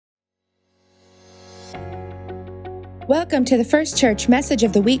Welcome to the First Church Message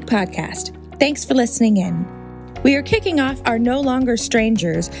of the Week podcast. Thanks for listening in. We are kicking off our No Longer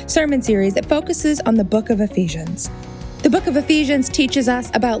Strangers sermon series that focuses on the book of Ephesians. The book of Ephesians teaches us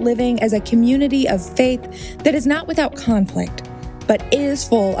about living as a community of faith that is not without conflict, but is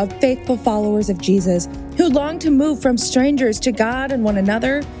full of faithful followers of Jesus who long to move from strangers to God and one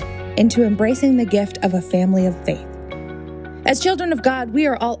another into embracing the gift of a family of faith. As children of God, we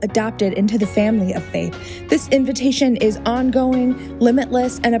are all adopted into the family of faith. This invitation is ongoing,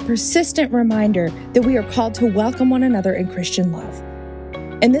 limitless, and a persistent reminder that we are called to welcome one another in Christian love.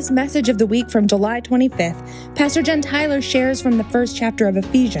 In this message of the week from July 25th, Pastor Jen Tyler shares from the first chapter of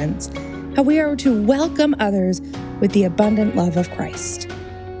Ephesians how we are to welcome others with the abundant love of Christ.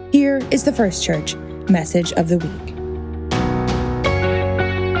 Here is the First Church Message of the Week.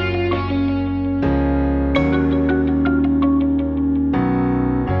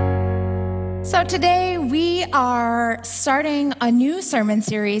 So today we are starting a new sermon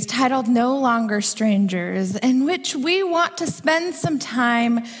series titled No Longer Strangers, in which we want to spend some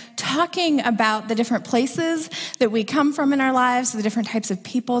time talking about the different places that we come from in our lives, the different types of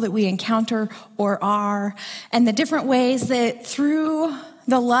people that we encounter or are, and the different ways that through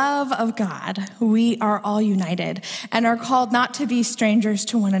the love of God, we are all united and are called not to be strangers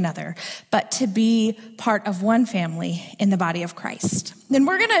to one another, but to be part of one family in the body of Christ. And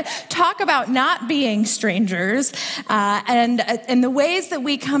we're going to talk about not being strangers and the ways that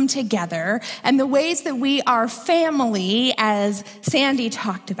we come together and the ways that we are family, as Sandy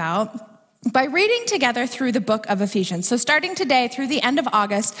talked about, by reading together through the book of Ephesians. So starting today through the end of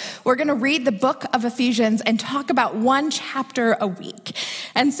August, we're going to read the book of Ephesians and talk about one chapter a week.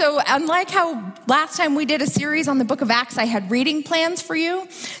 And so unlike how last time we did a series on the book of Acts, I had reading plans for you.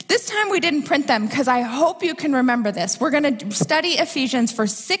 This time we didn't print them because I hope you can remember this. We're going to study Ephesians for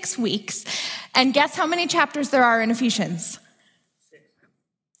 6 weeks. And guess how many chapters there are in Ephesians? 6.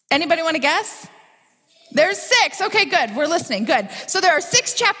 Anybody want to guess? There's 6. Okay, good. We're listening. Good. So there are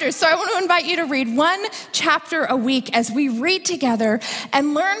 6 chapters. So I want to invite you to read one chapter a week as we read together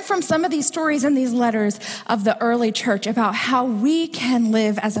and learn from some of these stories and these letters of the early church about how we can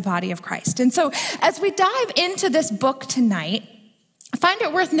live as a body of Christ. And so as we dive into this book tonight, I find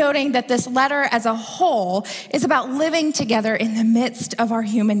it worth noting that this letter as a whole is about living together in the midst of our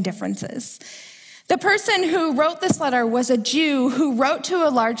human differences. The person who wrote this letter was a Jew who wrote to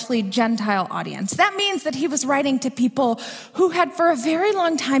a largely Gentile audience. That means that he was writing to people who had for a very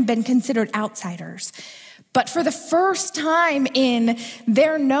long time been considered outsiders. But for the first time in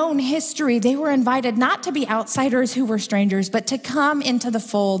their known history, they were invited not to be outsiders who were strangers, but to come into the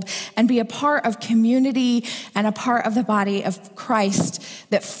fold and be a part of community and a part of the body of Christ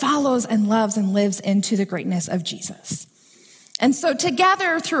that follows and loves and lives into the greatness of Jesus. And so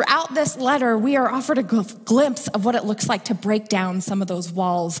together throughout this letter, we are offered a glimpse of what it looks like to break down some of those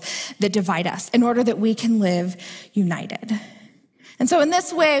walls that divide us in order that we can live united. And so in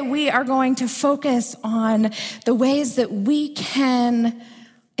this way, we are going to focus on the ways that we can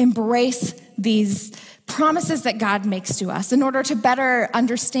embrace these promises that God makes to us in order to better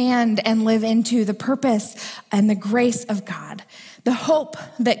understand and live into the purpose and the grace of God, the hope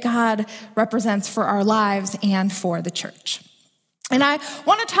that God represents for our lives and for the church. And I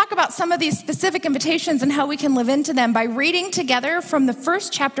want to talk about some of these specific invitations and how we can live into them by reading together from the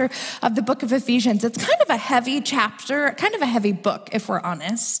first chapter of the book of Ephesians. It's kind of a heavy chapter, kind of a heavy book, if we're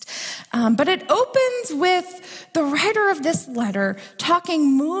honest. But it opens with the writer of this letter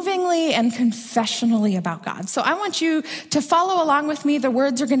talking movingly and confessionally about God. So I want you to follow along with me. The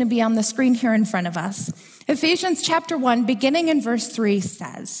words are going to be on the screen here in front of us. Ephesians chapter 1, beginning in verse 3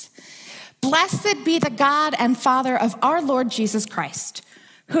 says, "Blessed be the God and Father of our Lord Jesus Christ,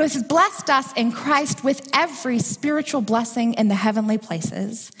 who has blessed us in Christ with every spiritual blessing in the heavenly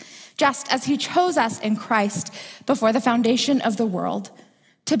places, just as he chose us in Christ before the foundation of the world,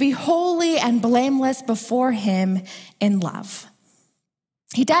 to be holy and blameless before him in love.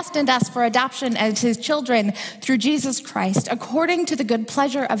 He destined us for adoption as his children through Jesus Christ, according to the good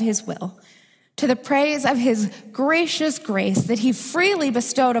pleasure of his will, to the praise of his gracious grace that he freely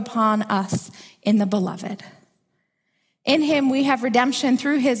bestowed upon us in the beloved. In him we have redemption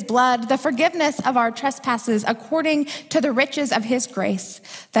through his blood, the forgiveness of our trespasses according to the riches of his grace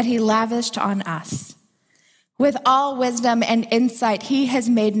that he lavished on us. With all wisdom and insight, he has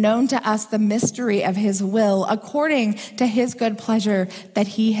made known to us the mystery of his will according to his good pleasure that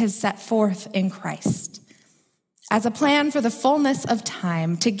he has set forth in Christ, as a plan for the fullness of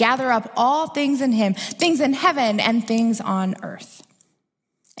time, to gather up all things in him, things in heaven and things on earth.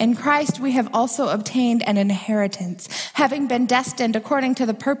 In Christ, we have also obtained an inheritance, having been destined according to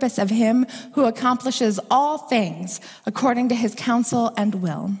the purpose of him who accomplishes all things according to his counsel and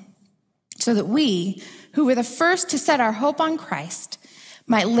will, so that we, who were the first to set our hope on Christ,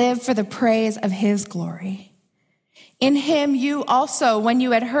 might live for the praise of his glory. In him you also, when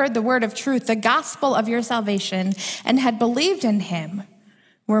you had heard the word of truth, the gospel of your salvation, and had believed in him,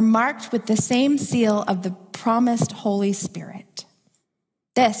 were marked with the same seal of the promised Holy Spirit.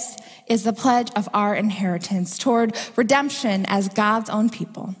 This is the pledge of our inheritance toward redemption as God's own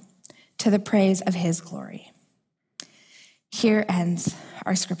people, to the praise of his glory. Here ends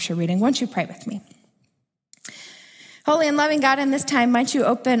our scripture reading. Won't you pray with me? Holy and loving God, in this time, might you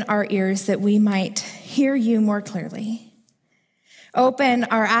open our ears that we might hear you more clearly. Open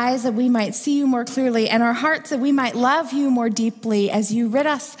our eyes that we might see you more clearly, and our hearts that we might love you more deeply as you rid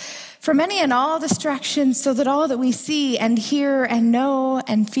us from any and all distractions, so that all that we see and hear and know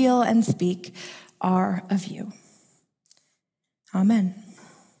and feel and speak are of you. Amen.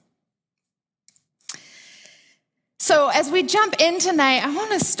 So as we jump in tonight, I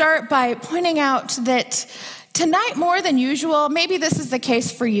want to start by pointing out that tonight, more than usual, maybe this is the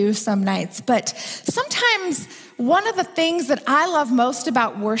case for you some nights, but sometimes one of the things that I love most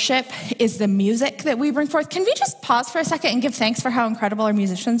about worship is the music that we bring forth. Can we just pause for a second and give thanks for how incredible our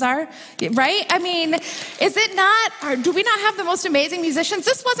musicians are? Right? I mean, is it not, or do we not have the most amazing musicians?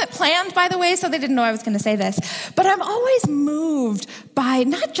 This wasn't planned, by the way, so they didn't know I was going to say this. But I'm always moved by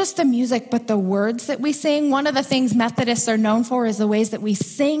not just the music, but the words that we sing. One of the things Methodists are known for is the ways that we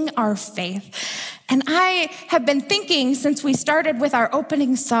sing our faith. And I have been thinking since we started with our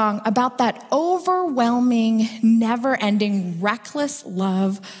opening song about that overwhelming, never-ending, reckless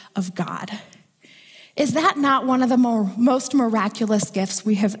love of God. Is that not one of the most miraculous gifts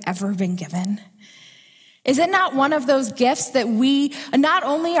we have ever been given? Is it not one of those gifts that we not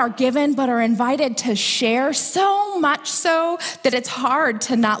only are given, but are invited to share, so much so that it's hard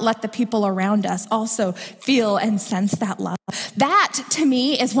to not let the people around us also feel and sense that love? That, to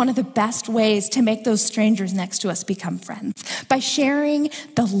me, is one of the best ways to make those strangers next to us become friends, by sharing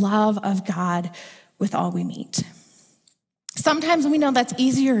the love of God with all we meet. Sometimes we know that's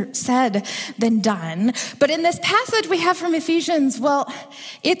easier said than done, but in this passage we have from Ephesians, well,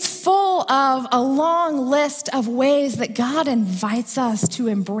 it's full of a long list of ways that God invites us to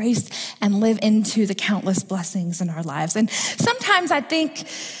embrace and live into the countless blessings in our lives. And sometimes I think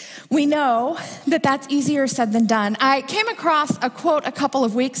we know that that's easier said than done. I came across a quote a couple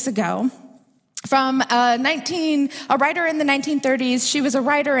of weeks ago from a writer in the 1930s. She was a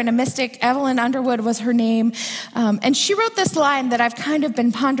writer and a mystic. Evelyn Underwood was her name. And she wrote this line that I've kind of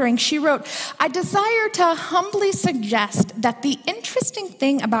been pondering. She wrote, "I desire to humbly suggest that the interesting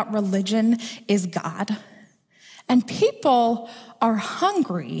thing about religion is God. And people are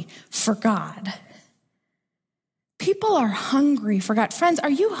hungry for God." People are hungry for God. Friends,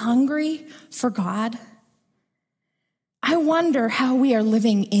 are you hungry for God? I wonder how we are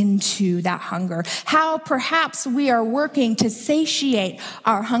living into that hunger, how perhaps we are working to satiate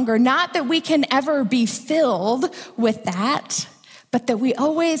our hunger. Not that we can ever be filled with that, but that we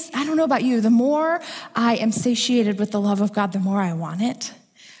always, I don't know about you, the more I am satiated with the love of God, the more I want it,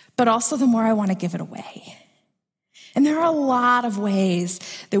 but also the more I want to give it away. And there are a lot of ways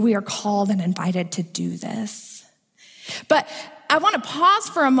that we are called and invited to do this. But I want to pause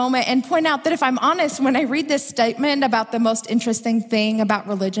for a moment and point out that if I'm honest, when I read this statement about the most interesting thing about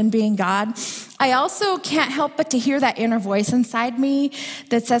religion being God, I also can't help but to hear that inner voice inside me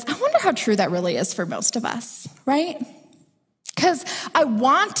that says, I wonder how true that really is for most of us, right? Because I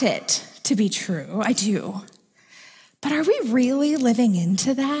want it to be true, I do. But are we really living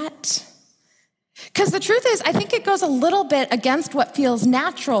into that? Because the truth is, I think it goes a little bit against what feels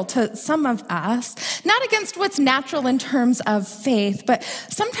natural to some of us, not against what's natural in terms of faith, but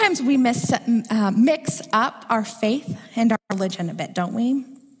sometimes we mix up our faith and our religion a bit, don't we?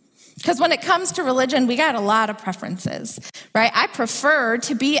 Because when it comes to religion, we got a lot of preferences, right? I prefer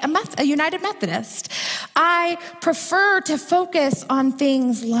to be a United Methodist. I prefer to focus on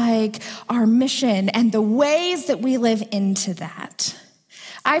things like our mission and the ways that we live into that.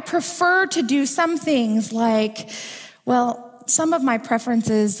 I prefer to do some things like, well, some of my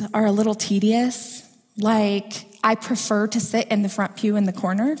preferences are a little tedious. Like, I prefer to sit in the front pew in the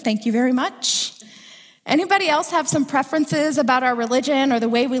corner. Thank you very much. Anybody else have some preferences about our religion or the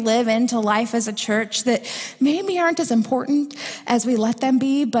way we live into life as a church that maybe aren't as important as we let them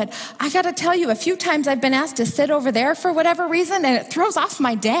be? But I got to tell you, a few times I've been asked to sit over there for whatever reason, and it throws off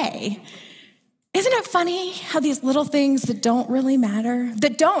my day. Isn't it funny how these little things that don't really matter,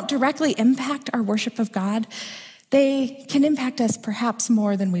 that don't directly impact our worship of God, they can impact us perhaps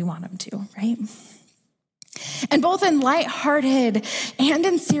more than we want them to, right? And both in lighthearted and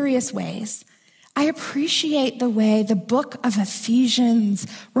in serious ways, I appreciate the way the book of Ephesians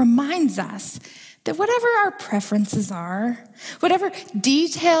reminds us that whatever our preferences are, whatever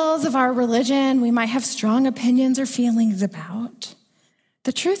details of our religion we might have strong opinions or feelings about,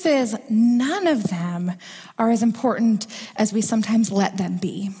 the truth is none of them are as important as we sometimes let them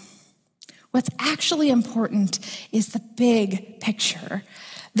be. What's actually important is the big picture,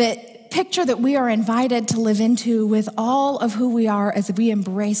 that picture that we are invited to live into with all of who we are as we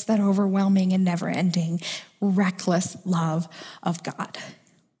embrace that overwhelming and never-ending, reckless love of God.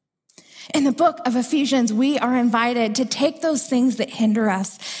 In the book of Ephesians, we are invited to take those things that hinder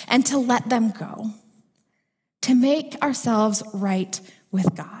us and to let them go, to make ourselves right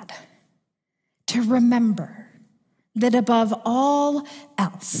with God, to remember that above all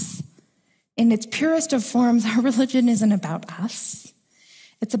else, in its purest of forms, our religion isn't about us.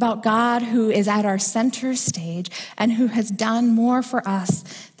 It's about God who is at our center stage and who has done more for us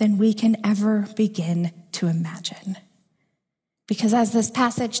than we can ever begin to imagine. Because as this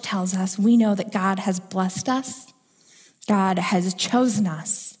passage tells us, we know that God has blessed us, God has chosen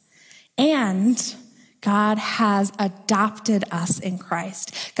us, and God has adopted us in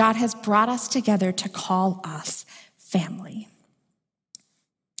Christ. God has brought us together to call us family.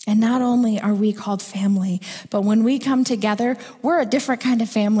 And not only are we called family, but when we come together, we're a different kind of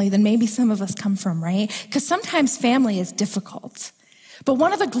family than maybe some of us come from, right? Because sometimes family is difficult. But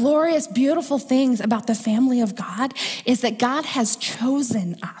one of the glorious, beautiful things about the family of God is that God has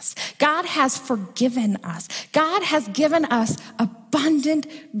chosen us. God has forgiven us. God has given us abundant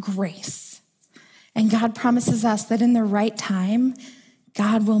grace. And God promises us that in the right time,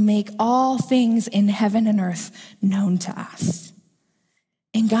 God will make all things in heaven and earth known to us.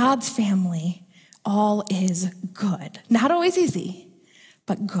 In God's family, all is good. Not always easy,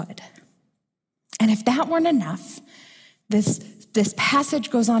 but good. And if that weren't enough, this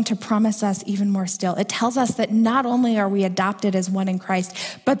passage goes on to promise us even more still. It tells us that not only are we adopted as one in Christ,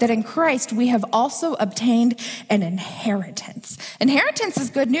 but that in Christ we have also obtained an inheritance. Inheritance is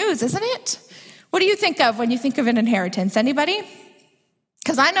good news, isn't it? What do you think of when you think of an inheritance? Anybody?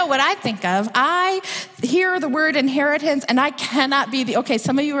 Because I know what I think of. I hear the word inheritance and I cannot be okay,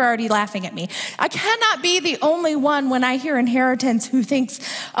 some of you are already laughing at me. I cannot be the only one when I hear inheritance who thinks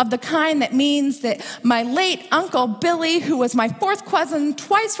of the kind that means that my late Uncle Billy, who was my fourth cousin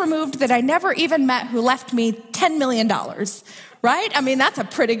twice removed that I never even met, who left me $10 million, right? I mean, that's a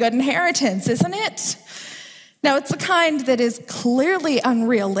pretty good inheritance, isn't it? Now, it's the kind that is clearly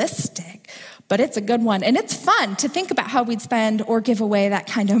unrealistic, but it's a good one. And it's fun to think about how we'd spend or give away that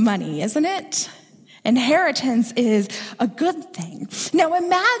kind of money, isn't it? Inheritance is a good thing. Now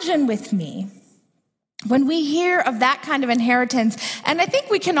imagine with me when we hear of that kind of inheritance, and I think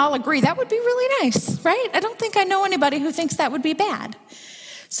we can all agree that would be really nice, right? I don't think I know anybody who thinks that would be bad.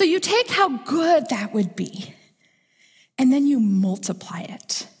 So you take how good that would be, and then you multiply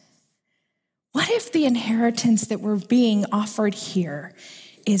it. What if the inheritance that we're being offered here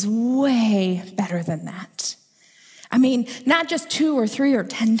is way better than that? I mean, not just 2 or 3 or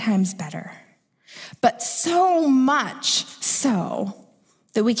 10 times better, but so much so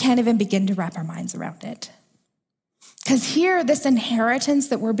that we can't even begin to wrap our minds around it. Because here, this inheritance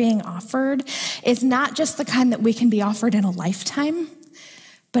that we're being offered is not just the kind that we can be offered in a lifetime,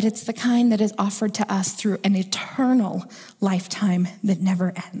 but it's the kind that is offered to us through an eternal lifetime that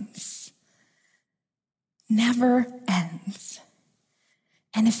never ends. Never ends.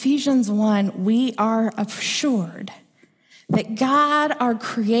 In Ephesians 1, we are assured that God, our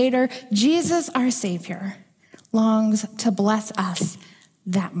Creator, Jesus, our Savior, longs to bless us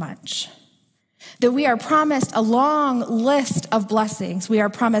that much. That we are promised a long list of blessings. We are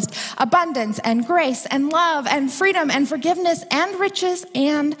promised abundance and grace and love and freedom and forgiveness and riches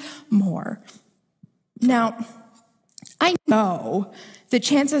and more. Now, I know the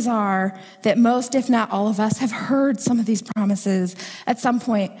chances are that most, if not all of us, have heard some of these promises at some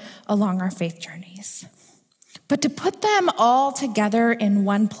point along our faith journeys. But to put them all together in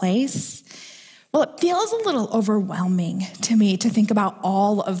one place, well, it feels a little overwhelming to me to think about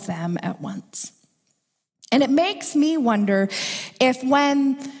all of them at once. And it makes me wonder if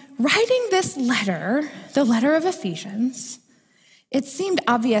when writing this letter, the letter of Ephesians, it seemed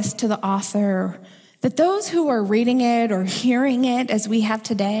obvious to the author that those who are reading it or hearing it as we have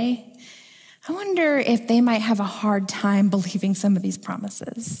today, I wonder if they might have a hard time believing some of these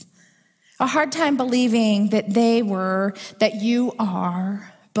promises. A hard time believing that you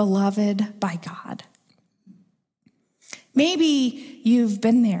are beloved by God. Maybe you've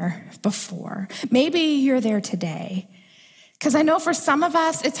been there before. Maybe you're there today. Because I know for some of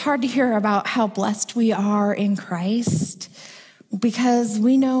us, it's hard to hear about how blessed we are in Christ because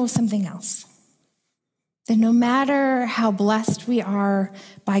we know something else. That no matter how blessed we are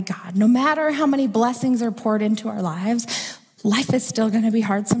by God, no matter how many blessings are poured into our lives, life is still going to be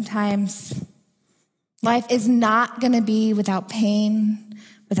hard sometimes. Life is not going to be without pain,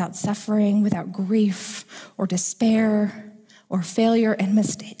 without suffering, without grief or despair or failure and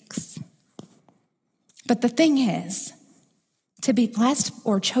mistakes. But the thing is, to be blessed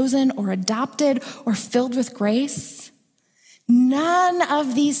or chosen or adopted or filled with grace, none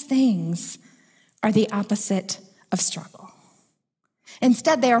of these things are the opposite of struggle.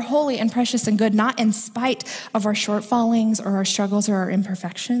 Instead, they are holy and precious and good, not in spite of our shortfallings or our struggles or our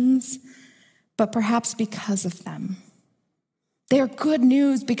imperfections, but perhaps because of them. They are good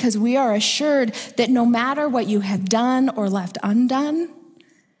news because we are assured that no matter what you have done or left undone,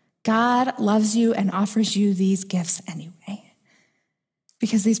 God loves you and offers you these gifts anyway.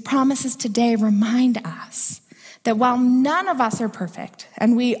 Because these promises today remind us that while none of us are perfect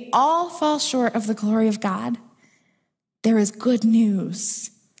and we all fall short of the glory of God, there is good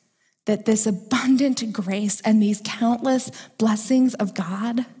news that this abundant grace and these countless blessings of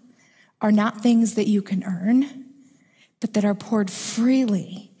God are not things that you can earn, but that are poured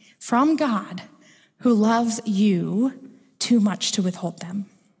freely from God who loves you too much to withhold them.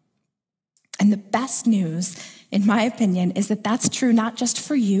 And the best news, in my opinion, is that that's true not just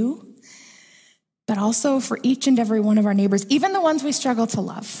for you, but also for each and every one of our neighbors, even the ones we struggle to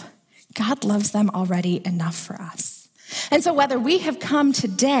love. God loves them already enough for us. And so whether we have come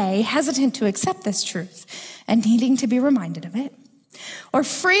today hesitant to accept this truth and needing to be reminded of it, or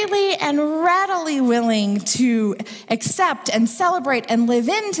freely and readily willing to accept and celebrate and live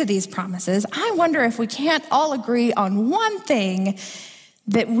into these promises, I wonder if we can't all agree on one thing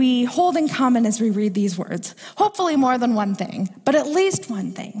that we hold in common as we read these words. Hopefully more than one thing, but at least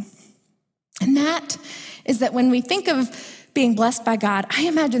one thing. And that is that when we think of being blessed by God, I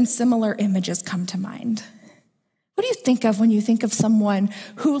imagine similar images come to mind. What do you think of when you think of someone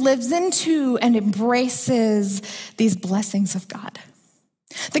who lives into and embraces these blessings of God?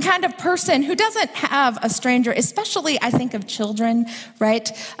 The kind of person who doesn't have a stranger, especially I think of children, right?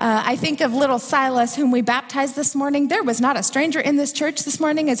 I think of little Silas, whom we baptized this morning. There was not a stranger in this church this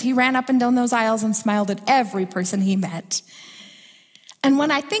morning as he ran up and down those aisles and smiled at every person he met. And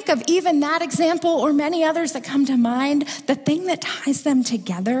when I think of even that example or many others that come to mind, the thing that ties them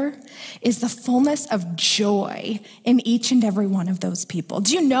together is the fullness of joy in each and every one of those people.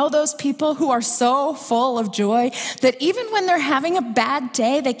 Do you know those people who are so full of joy that even when they're having a bad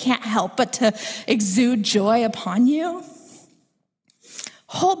day, they can't help but to exude joy upon you?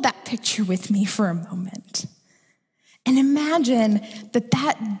 Hold that picture with me for a moment. And imagine that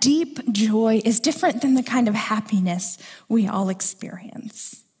that deep joy is different than the kind of happiness we all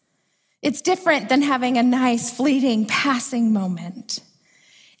experience. It's different than having a nice, fleeting, passing moment.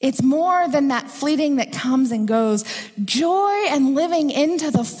 It's more than that fleeting that comes and goes. Joy and living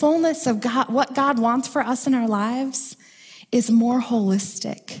into the fullness of God, what God wants for us in our lives, is more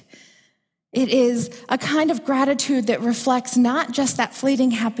holistic. It is a kind of gratitude that reflects not just that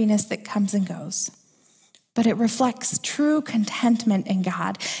fleeting happiness that comes and goes, but it reflects true contentment in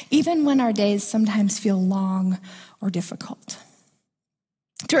God, even when our days sometimes feel long or difficult.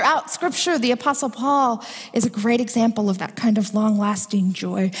 Throughout Scripture, the Apostle Paul is a great example of that kind of long-lasting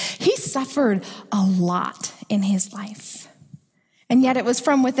joy. He suffered a lot in his life. And yet it was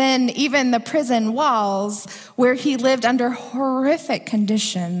from within even the prison walls where he lived under horrific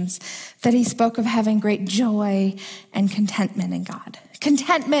conditions that he spoke of having great joy and contentment in God.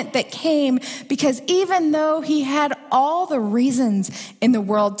 Contentment that came because even though he had all the reasons in the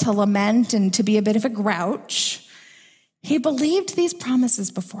world to lament and to be a bit of a grouch, he believed these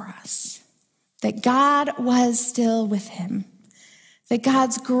promises before us, that God was still with him, that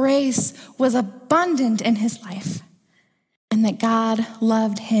God's grace was abundant in his life, and that God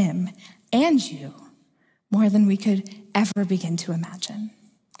loved him and you more than we could ever begin to imagine.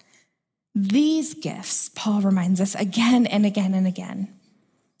 These gifts, Paul reminds us again and again and again,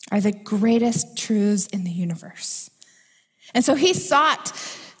 are the greatest truths in the universe. And so he sought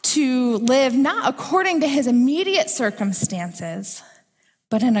to live not according to his immediate circumstances,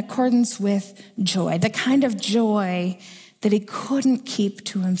 but in accordance with joy, the kind of joy that he couldn't keep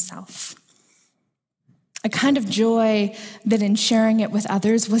to himself. A kind of joy that in sharing it with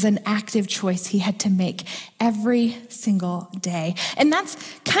others was an active choice he had to make every single day. And that's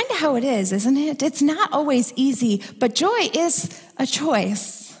kind of how it is, isn't it? It's not always easy, but joy is a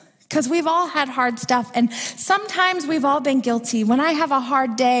choice. Because we've all had hard stuff, and sometimes we've all been guilty. When I have a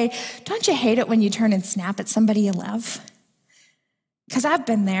hard day, don't you hate it when you turn and snap at somebody you love? Because I've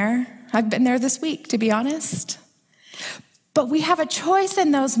been there. I've been there this week, to be honest. But we have a choice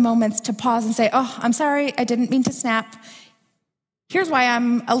in those moments to pause and say, oh, I'm sorry, I didn't mean to snap. Here's why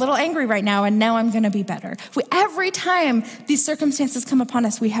I'm a little angry right now, and now I'm going to be better. Every time these circumstances come upon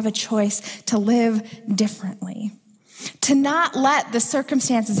us, we have a choice to live differently. To not let the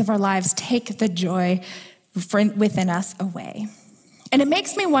circumstances of our lives take the joy within us away. And it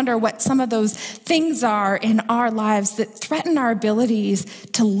makes me wonder what some of those things are in our lives that threaten our abilities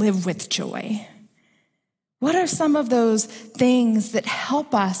to live with joy. What are some of those things that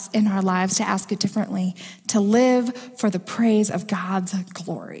help us in our lives, to ask it differently, to live for the praise of God's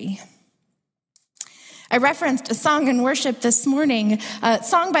glory? I referenced a song in worship this morning, a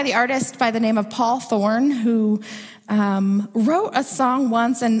song by the artist by the name of Paul Thorne, who wrote a song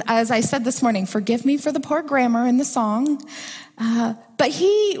once, and as I said this morning, forgive me for the poor grammar in the song, but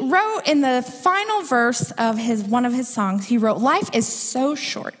he wrote in the final verse of one of his songs, he wrote, "Life is so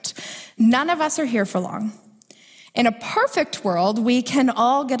short. None of us are here for long. In a perfect world, we can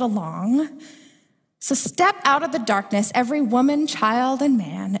all get along. So step out of the darkness, every woman, child, and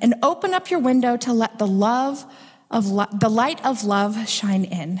man, and open up your window to let the light of love shine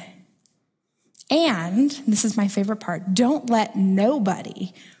in. And, this is my favorite part, don't let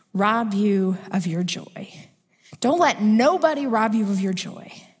nobody rob you of your joy." Don't let nobody rob you of your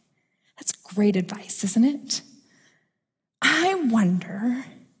joy. That's great advice, isn't it? I wonder,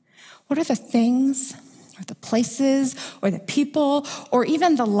 what are the things or the places or the people or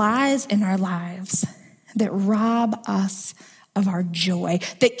even the lies in our lives that rob us of our joy,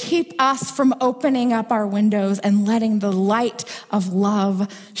 that keep us from opening up our windows and letting the light of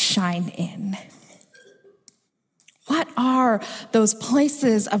love shine in? What are those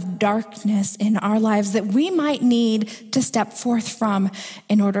places of darkness in our lives that we might need to step forth from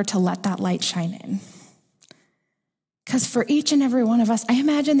in order to let that light shine in? Because for each and every one of us, I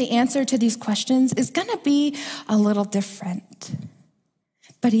imagine the answer to these questions is going to be a little different.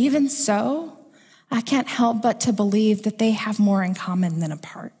 But even so, I can't help but to believe that they have more in common than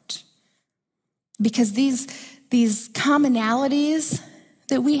apart. Because these commonalities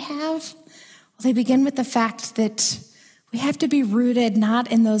that we have, they begin with the fact that we have to be rooted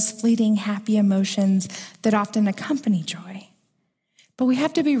not in those fleeting happy emotions that often accompany joy, but we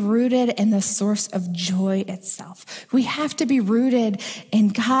have to be rooted in the source of joy itself. We have to be rooted in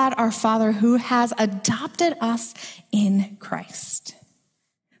God our Father, who has adopted us in Christ,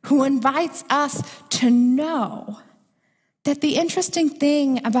 who invites us to know that the interesting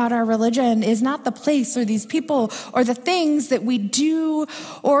thing about our religion is not the place or these people or the things that we do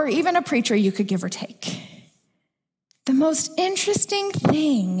or even a preacher you could give or take. The most interesting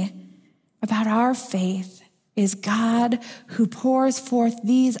thing about our faith is God, who pours forth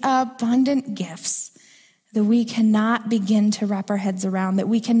these abundant gifts that we cannot begin to wrap our heads around, that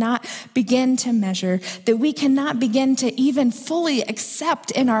we cannot begin to measure, that we cannot begin to even fully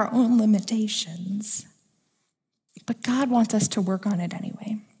accept in our own limitations. But God wants us to work on it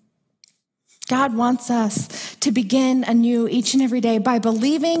anyway. God wants us to begin anew each and every day by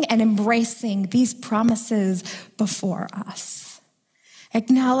believing and embracing these promises before us.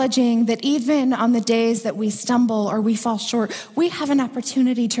 Acknowledging that even on the days that we stumble or we fall short, we have an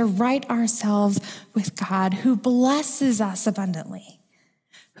opportunity to right ourselves with God, who blesses us abundantly,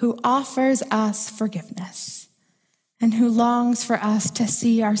 who offers us forgiveness, and who longs for us to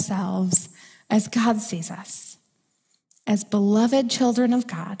see ourselves as God sees us, as beloved children of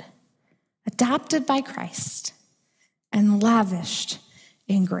God, adopted by Christ and lavished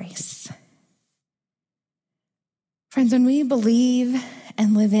in grace. Friends, when we believe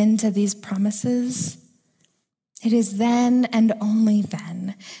and live into these promises, it is then and only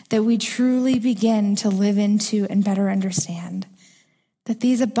then that we truly begin to live into and better understand that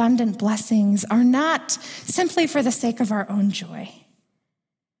these abundant blessings are not simply for the sake of our own joy,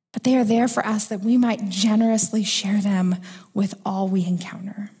 but they are there for us that we might generously share them with all we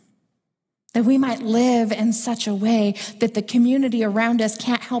encounter. That we might live in such a way that the community around us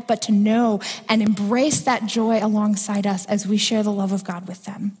can't help but to know and embrace that joy alongside us as we share the love of God with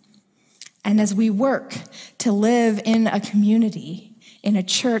them. And as we work to live in a community, in a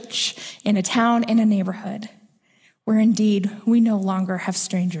church, in a town, in a neighborhood, where indeed we no longer have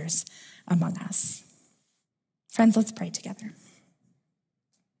strangers among us. Friends, let's pray together.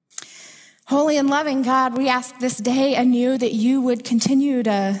 Holy and loving God, we ask this day anew that you would continue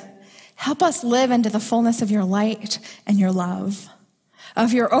to help us live into the fullness of your light and your love.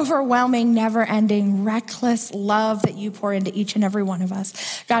 of your overwhelming, never-ending, reckless love that you pour into each and every one of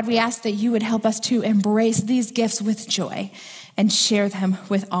us. God, we ask that you would help us to embrace these gifts with joy and share them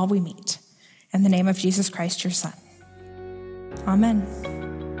with all we meet. In the name of Jesus Christ, your Son. Amen.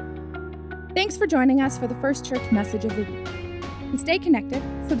 Thanks for joining us for the First Church Message of the Week. To stay connected,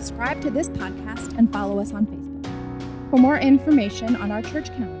 subscribe to this podcast and follow us on Facebook. For more information on our church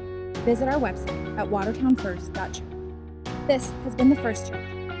calendar, visit our website at watertownfirst.church. This has been the First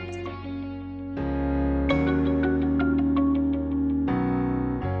Church.